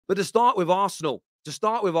But to start with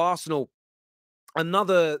Arsenal,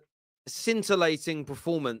 another scintillating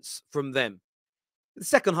performance from them. The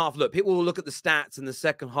second half, look, people will look at the stats in the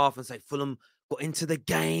second half and say Fulham got into the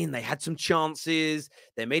game. They had some chances.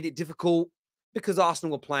 They made it difficult because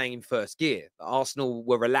Arsenal were playing in first gear. Arsenal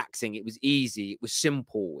were relaxing. It was easy. It was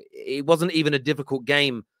simple. It wasn't even a difficult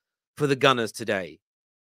game for the Gunners today.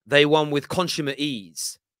 They won with consummate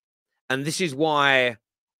ease. And this is why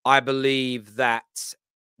I believe that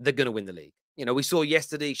they're going to win the league. You know, we saw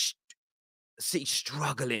yesterday City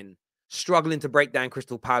struggling to break down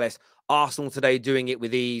Crystal Palace. Arsenal today doing it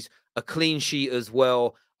with ease. A clean sheet as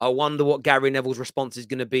well. I wonder what Gary Neville's response is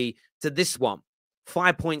going to be to this one.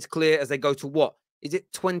 5 points clear as they go to what? Is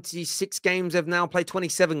it 26 games they've now played?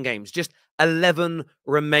 27 games. Just 11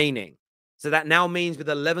 remaining. So that now means with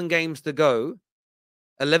 11 games to go,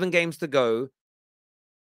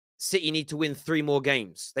 City need to win 3 more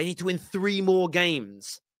games. They need to win 3 more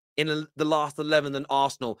games in the last 11 than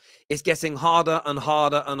Arsenal. It's getting harder and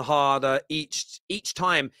harder and harder each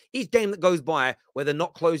time. Each game that goes by where they're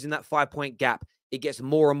not closing that 5-point gap, it gets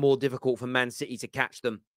more and more difficult for Man City to catch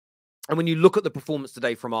them. And when you look at the performance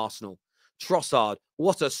today from Arsenal, Trossard,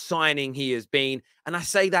 what a signing he has been. And I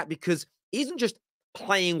say that because he isn't just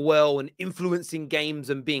playing well and influencing games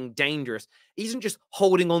and being dangerous. He isn't just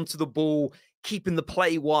holding on to the ball, keeping the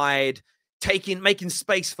play wide, making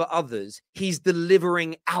space for others. He's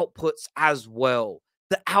delivering outputs as well.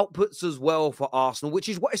 The outputs as well for Arsenal, which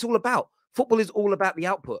is what it's all about. Football is all about the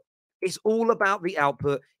output. It's all about the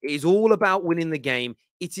output. It is all about winning the game.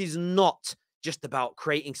 It is not just about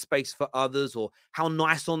creating space for others or how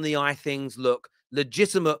nice on the eye things look.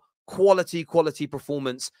 Legitimate quality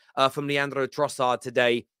performance from Leandro Trossard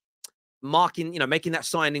today, making that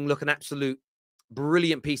signing look an absolute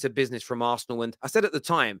brilliant piece of business from Arsenal. And I said at the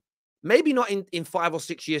time, maybe not in 5 or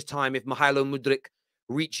 6 years' time if Mykhailo Mudryk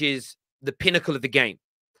reaches the pinnacle of the game.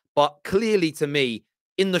 But clearly to me,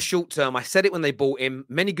 in the short term, I said it when they bought him,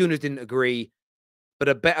 many Gunners didn't agree, but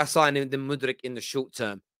a better signing than Mudryk in the short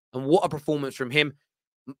term. And what a performance from him.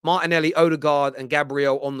 Martinelli, Odegaard, and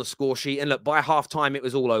Gabriel on the score sheet. And look, by half-time, it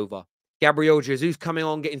was all over. Gabriel Jesus coming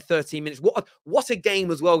on, getting 13 minutes. What a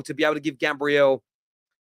game as well to be able to give Gabriel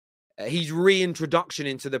his reintroduction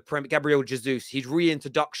into the Premier. Gabriel Jesus, his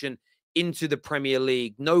reintroduction into the Premier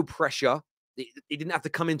League. No pressure. He didn't have to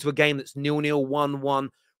come into a game that's 0-0, 1-1,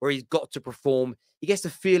 where he's got to perform. He gets to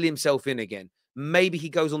feel himself in again. Maybe he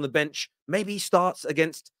goes on the bench. Maybe he starts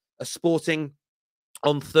against a Sporting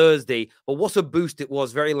on Thursday. But what a boost it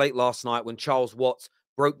was very late last night when Charles Watts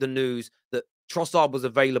broke the news that Trossard was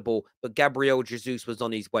available, but Gabriel Jesus was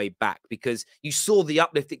on his way back, because you saw the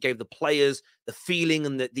uplift it gave the players, the feeling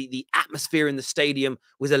and the atmosphere in the stadium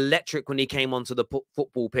was electric when he came onto the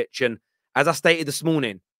football pitch. And as I stated this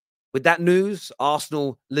morning, with that news,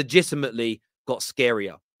 Arsenal legitimately got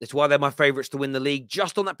scarier. That's why they're my favourites to win the league,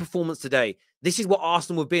 just on that performance today. This is what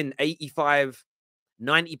Arsenal have been 85,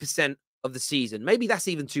 90% of the season. Maybe that's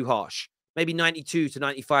even too harsh. Maybe 92 to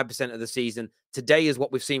 95% of the season. Today is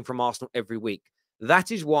what we've seen from Arsenal every week. That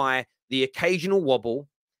is why the occasional wobble,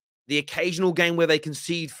 the occasional game where they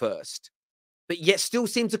concede first, but yet still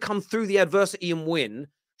seem to come through the adversity and win,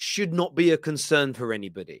 should not be a concern for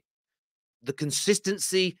anybody. The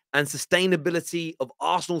consistency and sustainability of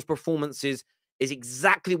Arsenal's performances is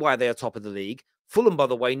exactly why they are top of the league. Fulham, by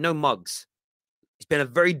the way, no mugs. It's been a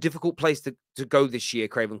very difficult place to go this year,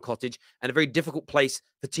 Craven Cottage, and a very difficult place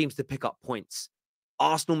for teams to pick up points.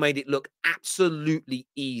 Arsenal made it look absolutely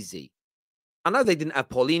easy. I know they didn't have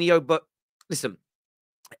Paulinho, but listen,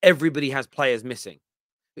 everybody has players missing.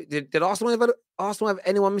 Did Arsenal have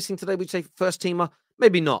anyone missing today? We'd say first teamer?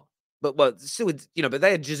 Maybe not. But well, still, but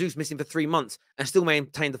they had Jesus missing for 3 months and still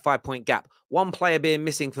maintained the 5-point gap. One player being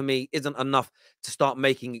missing for me isn't enough to start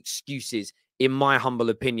making excuses, in my humble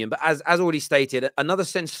opinion. But as already stated, another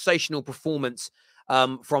sensational performance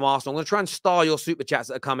from Arsenal. I'm going to try and star your super chats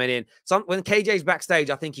that are coming in. When KJ's backstage,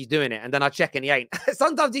 I think he's doing it, and then I check and he ain't.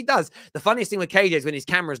 Sometimes he does. The funniest thing with KJ is when his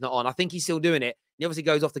camera's not on. I think he's still doing it. He obviously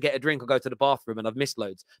goes off to get a drink or go to the bathroom, and I've missed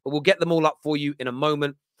loads. But we'll get them all up for you in a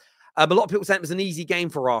moment. A lot of people saying it was an easy game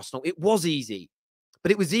for Arsenal. It was easy,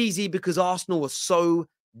 but it was easy because Arsenal was so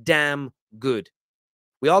damn good.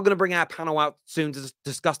 We are going to bring our panel out soon to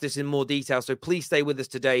discuss this in more detail, so please stay with us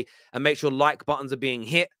today and make sure like buttons are being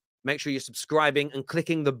hit. Make sure you're subscribing and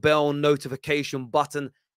clicking the bell notification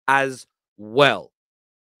button as well.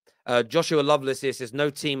 Joshua Lovelace here says, no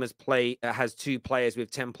team has 2 players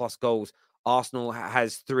with 10+ goals. Arsenal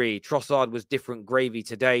has 3. Trossard was different gravy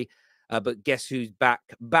today. But guess who's back?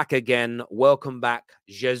 Back again. Welcome back,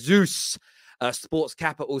 Jesus. Sports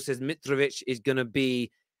Capital says Mitrovic is going to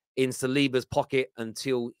be in Saliba's pocket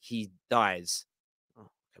until he dies. Oh,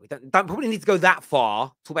 we don't probably need to go that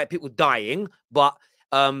far, talk about people dying, but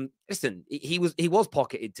listen, he was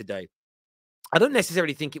pocketed today. I don't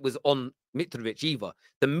necessarily think it was on Mitrovic either.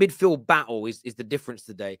 The midfield battle is the difference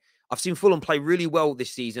today. I've seen Fulham play really well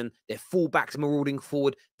this season. Their fullbacks marauding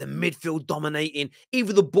forward, the midfield dominating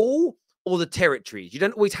either the ball or the territories. You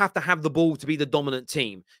don't always have to have the ball to be the dominant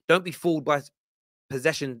team. Don't be fooled by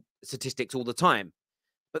possession statistics all the time.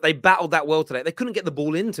 But they battled that well today. They couldn't get the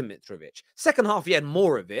ball into Mitrovic. Second half, he had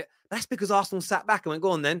more of it. That's because Arsenal sat back and went,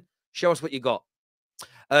 go on then, show us what you got.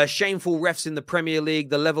 Shameful refs in the Premier League.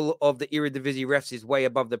 The level of the Eredivisie refs is way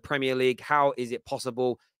above the Premier League. How is it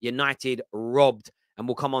possible? United robbed. And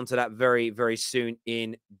we'll come on to that very, very soon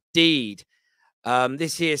indeed.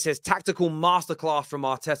 This here says, tactical masterclass from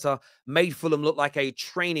Arteta. Made Fulham look like a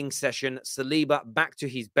training session. Saliba back to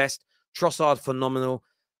his best. Trossard phenomenal.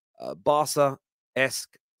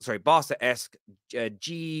 Barca-esque.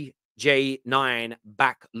 GJ9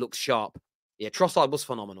 back looks sharp. Yeah, Trossard was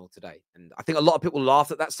phenomenal today. And I think a lot of people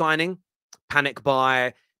laughed at that signing. Panic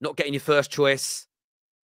buy, not getting your first choice.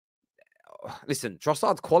 Listen,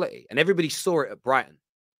 Trossard's quality. And everybody saw it at Brighton.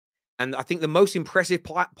 And I think the most impressive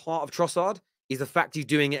part of Trossard is the fact he's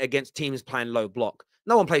doing it against teams playing low block.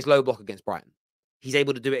 No one plays low block against Brighton. He's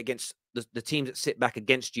able to do it against the teams that sit back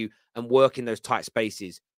against you and work in those tight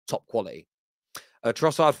spaces. Top quality.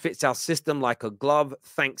 Trossard fits our system like a glove.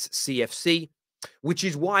 Thanks, CFC. Which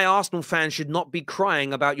is why Arsenal fans should not be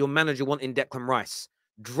crying about your manager wanting Declan Rice.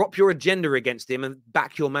 Drop your agenda against him and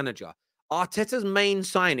back your manager. Arteta's main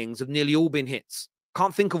signings have nearly all been hits.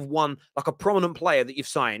 Can't think of one, like a prominent player that you've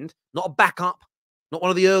signed, not a backup, not one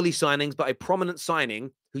of the early signings, but a prominent signing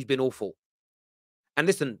who's been awful. And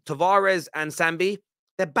listen, Tavares and Sambi,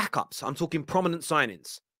 they're backups. I'm talking prominent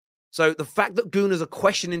signings. So the fact that Gooners are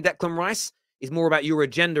questioning Declan Rice is more about your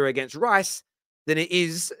agenda against Rice than it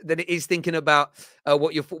is thinking about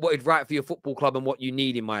what is right for your football club and what you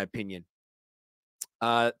need, in my opinion.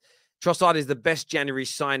 Trossard is the best January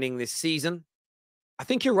signing this season. I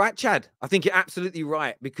think you're right, Chad. I think you're absolutely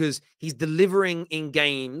right, because he's delivering in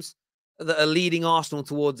games that are leading Arsenal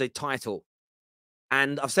towards a title.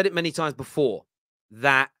 And I've said it many times before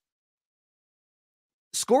that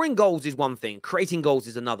scoring goals is one thing, creating goals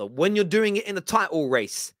is another. When you're doing it in a title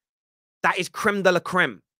race, that is creme de la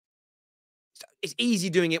creme. It's easy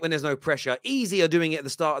doing it when there's no pressure. Easier doing it at the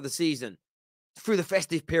start of the season, through the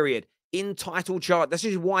festive period, in title chart. This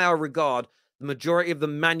is why I regard the majority of the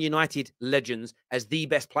Man United legends as the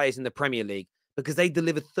best players in the Premier League, because they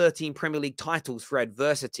delivered 13 Premier League titles for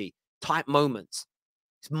adversity, tight moments.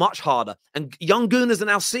 It's much harder. And young Gooners are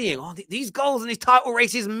now seeing, these goals and these title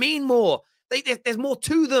races mean more. There's more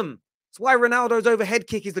to them. That's why Ronaldo's overhead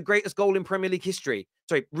kick is the greatest goal in Premier League history.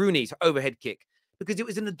 Sorry, Rooney's overhead kick. Because it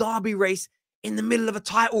was in the derby race in the middle of a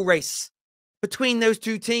title race. Between those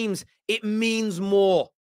two teams, it means more.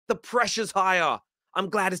 The pressure's higher. I'm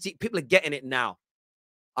glad to see people are getting it now.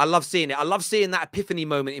 I love seeing it. I love seeing that epiphany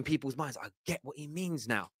moment in people's minds. I get what he means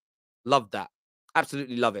now. Love that.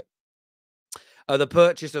 Absolutely love it. The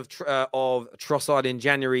purchase of Trossard in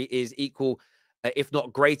January is equal, if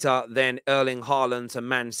not greater, than Erling Haaland to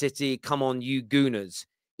Man City. Come on, you Gooners.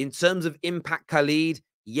 In terms of impact, Khalid,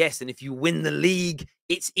 yes. And if you win the league,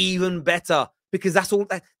 it's even better, because that's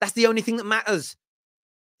the only thing that matters.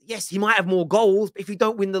 Yes, he might have more goals, but if you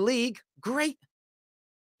don't win the league, great.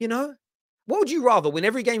 You know, what would you rather, win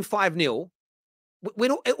every game 5-0,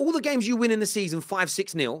 win all the games you win in the season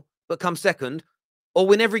 5-6-0, but come second, or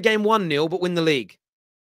win every game 1-0, but win the league?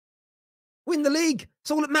 Win the league.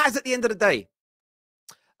 It's all that matters at the end of the day.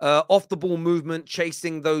 Off the ball movement,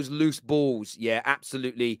 chasing those loose balls. Yeah,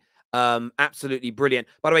 absolutely. Absolutely brilliant.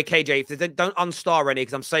 By the way, KJ, if they don't unstar any,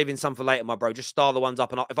 because I'm saving some for later, my bro, just star the ones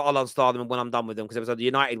up, and if I'll unstar them when I'm done with them, because there was a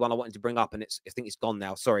United one I wanted to bring up, and I think it's gone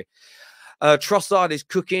now. Sorry. Trossard is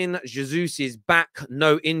cooking. Jesus is back.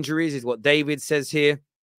 No injuries is what David says here.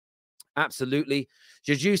 Absolutely.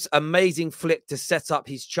 Jesus, amazing flick to set up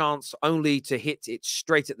his chance, only to hit it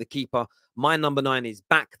straight at the keeper. My number 9 is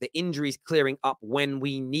back. The injuries clearing up when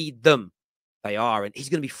we need them. They are, and he's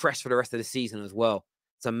going to be fresh for the rest of the season as well.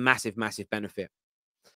 It's a massive, massive benefit.